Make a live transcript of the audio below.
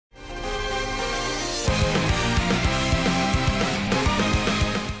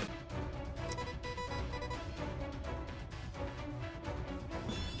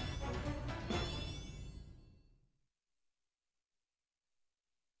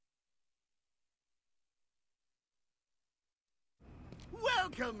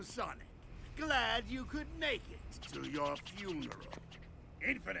Welcome, Sonic. Glad you could make it to your funeral.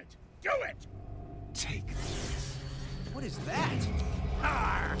 Infinite, do it! Take this. What is that?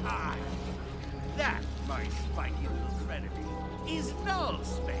 Har, har. That, my spiky little predator, is null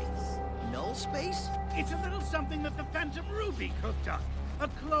space. Null space? It's a little something that the Phantom Ruby cooked up. A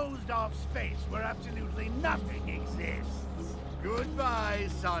closed-off space where absolutely nothing exists. Goodbye,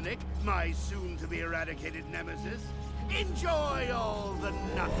 Sonic, my soon-to-be-eradicated nemesis. Enjoy all the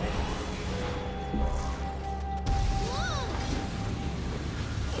nothing.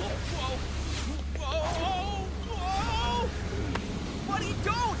 Whoa! Buddy,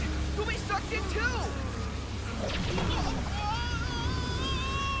 don't! You'll be sucked in too!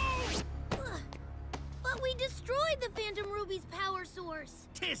 But we destroyed the Phantom Ruby's power source.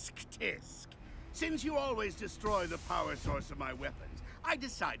 Tisk, tisk. Since you always destroy the power source of my weapons, I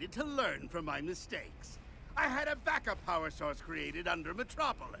decided to learn from my mistakes. I had a backup power source created under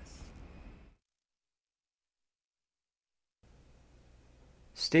Metropolis.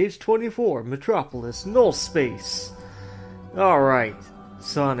 Stage 24, Metropolis, Null Space. Alright,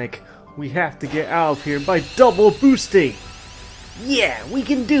 Sonic, we have to get out of here by double boosting! Yeah, we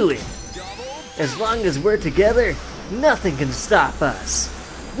can do it! As long as we're together, nothing can stop us!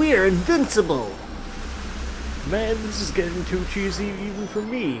 We're invincible! Man, this is getting too cheesy even for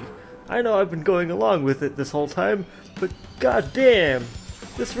me. I know I've been going along with it this whole time, but goddamn,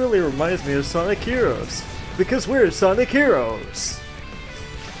 this really reminds me of Sonic Heroes. Because we're Sonic Heroes!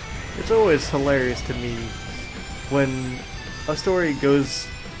 It's always hilarious to me when a story goes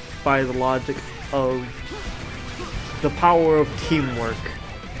by the logic of the power of teamwork.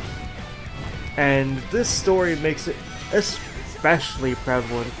 And this story makes it especially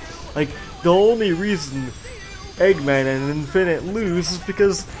prevalent. Like, the only reason Eggman and Infinite lose is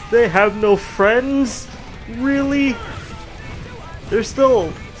because they have no friends? Really? They're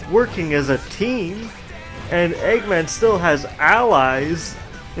still working as a team, and Eggman still has allies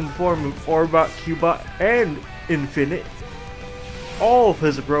in the form of Orbot, Cubot, and Infinite. All of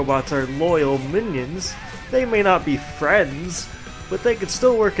his robots are loyal minions. They may not be friends, but they can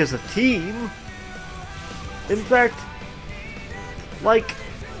still work as a team. In fact, like,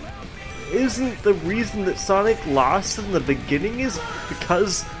 isn't the reason that Sonic lost in the beginning is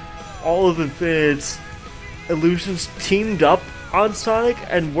because all of Infinite's illusions teamed up on Sonic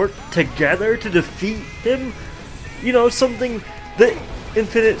and worked together to defeat him? You know, something that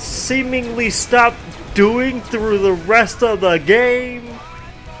Infinite seemingly stopped doing through the rest of the game?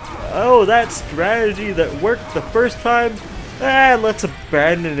 Oh, that strategy that worked the first time? Let's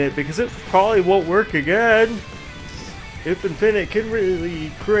abandon it because it probably won't work again. If Infinite can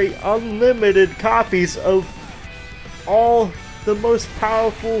really create unlimited copies of all the most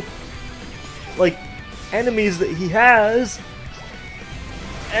powerful, like, enemies that he has,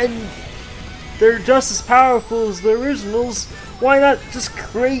 and they're just as powerful as the originals, why not just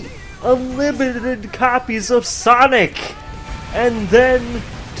create unlimited copies of Sonic and then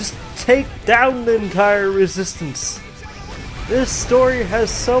just take down the entire resistance? This story has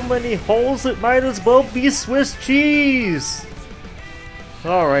so many holes it might as well be Swiss cheese!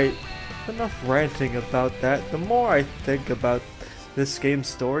 Alright, enough ranting about that. The more I think about this game's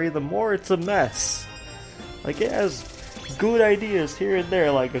story, the more it's a mess. Like, it has good ideas here and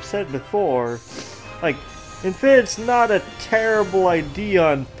there, like I've said before. Like, Infinite's not a terrible idea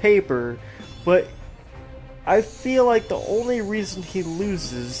on paper, but I feel like the only reason he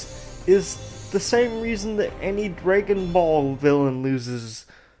loses is the same reason that any Dragon Ball villain loses.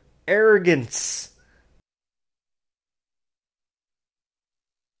 Arrogance.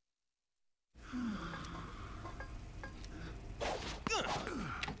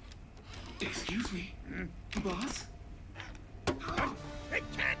 Excuse me, boss? It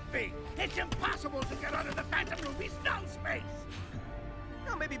can't be! It's impossible to get out of the Phantom Ruby's null space!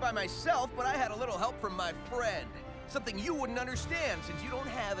 Well, maybe by myself, but I had a little help from my friend. Something you wouldn't understand since you don't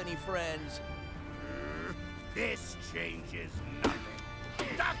have any friends. This changes nothing.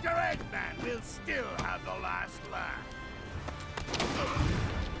 Dr. Eggman will still have the last laugh.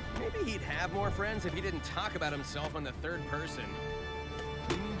 Maybe he'd have more friends if he didn't talk about himself in the third person.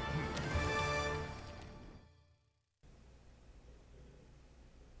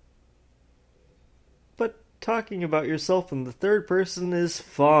 But talking about yourself in the third person is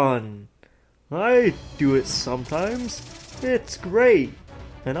fun. I do it sometimes. It's great.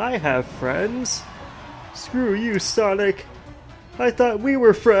 And I have friends. Screw you, Sonic. I thought we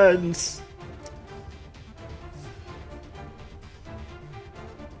were friends.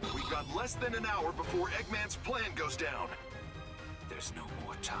 We've got less than an hour before Eggman's plan goes down. There's no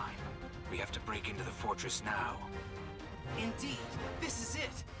more time. We have to break into the fortress now. Indeed, this is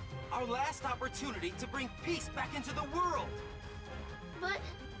it. Our last opportunity to bring peace back into the world. But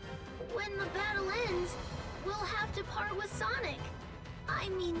when the battle ends, we'll have to part with Sonic. I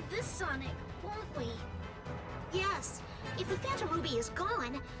mean, this Sonic, won't we? Yes. If the Phantom Ruby is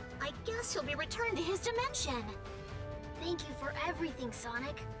gone, I guess he'll be returned to his dimension. Thank you for everything,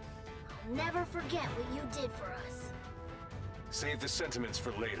 Sonic. I'll never forget what you did for us. Save the sentiments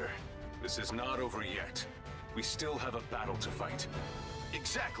for later. This is not over yet. We still have a battle to fight.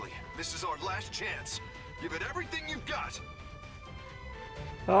 Exactly. This is our last chance. Give it everything you've got.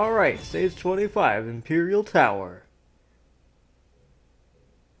 Alright, stage 25, Imperial Tower.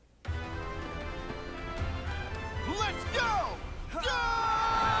 Let's go! Go!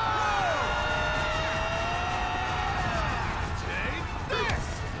 Take this!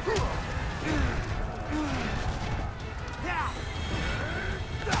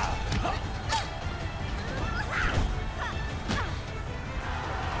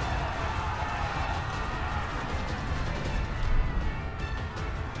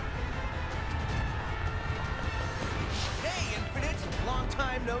 Hey, Infinite! Long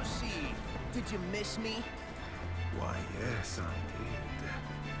time no see. Did you miss me? Why, yes, I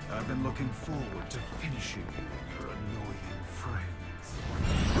did. I've been looking forward to finishing your annoying friends.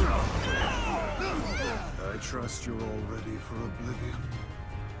 I trust you're all ready for oblivion.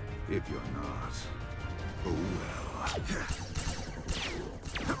 If you're not, oh well.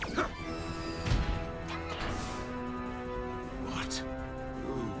 What?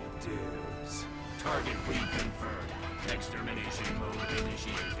 Who dares? Target reconfirmed. Extermination mode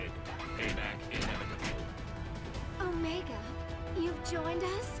initiated. Payback inevitable. Omega, you've joined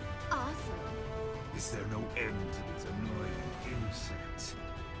us? Awesome. Is there no end to these annoying insects?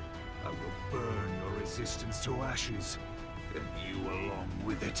 I will burn your resistance to ashes, and you along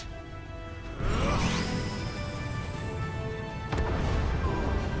with it.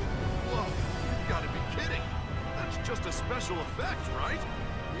 Whoa, you've got to be kidding. That's just a special effect, right?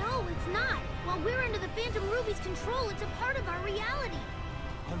 No, it's not. While we're under the Phantom Ruby's control, it's a part of our reality.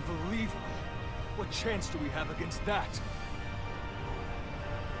 Unbelievable. What chance do we have against that?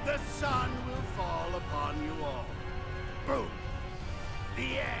 The sun will fall upon you all. Boom.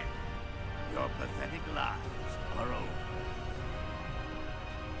 The end. Your pathetic lives are over.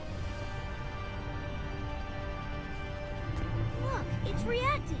 Look, it's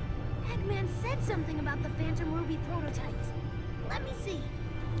reacting. Eggman said something about the Phantom Ruby prototypes. Let me see.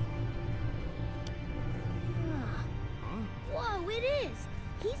 Whoa, it is!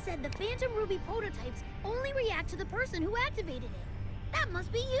 He said the Phantom Ruby prototypes only react to the person who activated it. That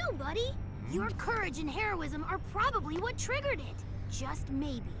must be you, buddy! Your courage and heroism are probably what triggered it. Just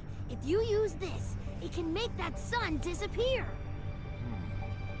maybe, if you use this, it can make that sun disappear.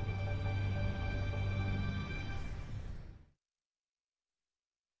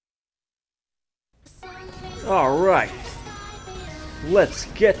 Alright. Let's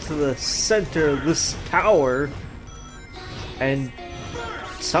get to the center of this tower and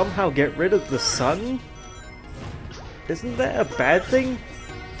somehow get rid of the sun? Isn't that a bad thing?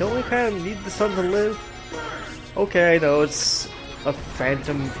 Don't we kind of need the sun to live? Okay, I know it's a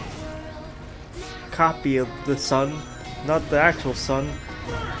phantom copy of the sun, not the actual sun,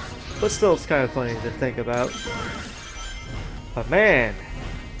 but still it's kind of funny to think about. But man,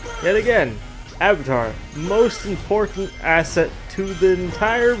 yet again, Avatar, most important asset to the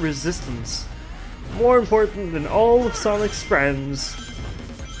entire Resistance. More important than all of Sonic's friends.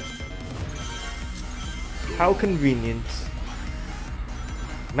 How convenient.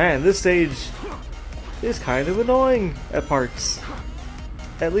 Man, this stage is kind of annoying at parts.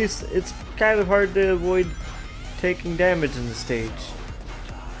 At least it's kind of hard to avoid taking damage in the stage.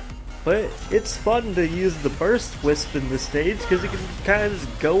 But it's fun to use the Burst Wisp in this stage because it can kind of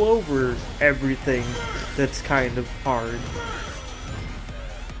just go over everything that's kind of hard.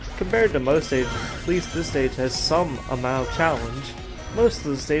 Compared to most stages, at least this stage has some amount of challenge. Most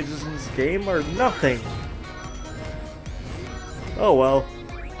of the stages in this game are nothing. Oh well.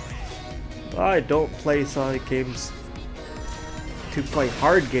 I don't play Sonic games to play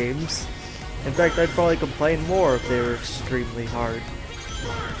hard games. In fact, I'd probably complain more if they were extremely hard.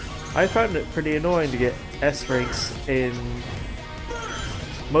 I found it pretty annoying to get S ranks in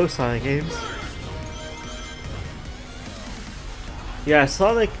most Sonic games. Yeah,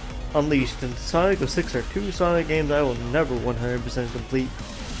 Sonic Unleashed and Sonic 06 are two Sonic games I will never 100% complete.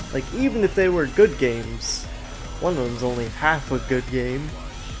 Like, even if they were good games, one of them's only half a good game.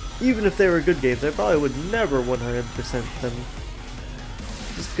 Even if they were good games, I probably would never 100% them.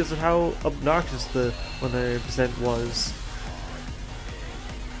 Just because of how obnoxious the 100% was.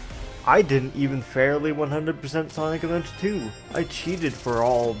 I didn't even fairly 100% Sonic Adventure 2. I cheated for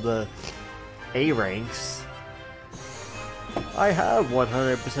all the A ranks. I have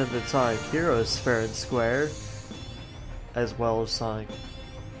 100% Sonic Heroes fair and square, as well as Sonic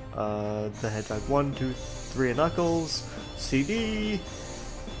the Hedgehog 1, 2, 3 and Knuckles, CD.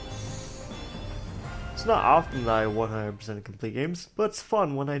 It's not often that I 100% complete games, but it's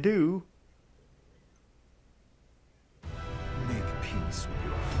fun when I do. Make peace with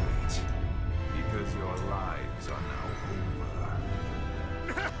your fate, because your lives are now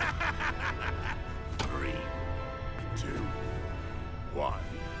over. 3, 2, 1,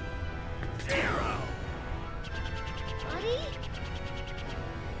 0. Buddy?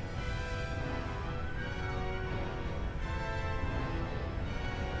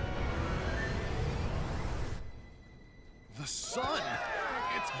 The sun!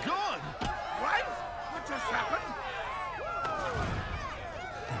 It's gone! What? What just happened?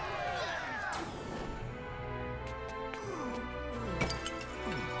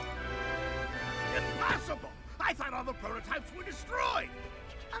 Impossible! I thought all the prototypes were destroyed!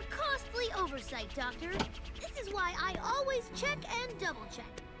 A costly oversight, Doctor. This is why I always check and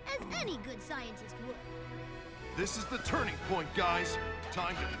double-check, as any good scientist would. This is the turning point, guys.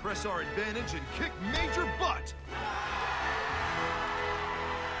 Time to press our advantage and kick major butt!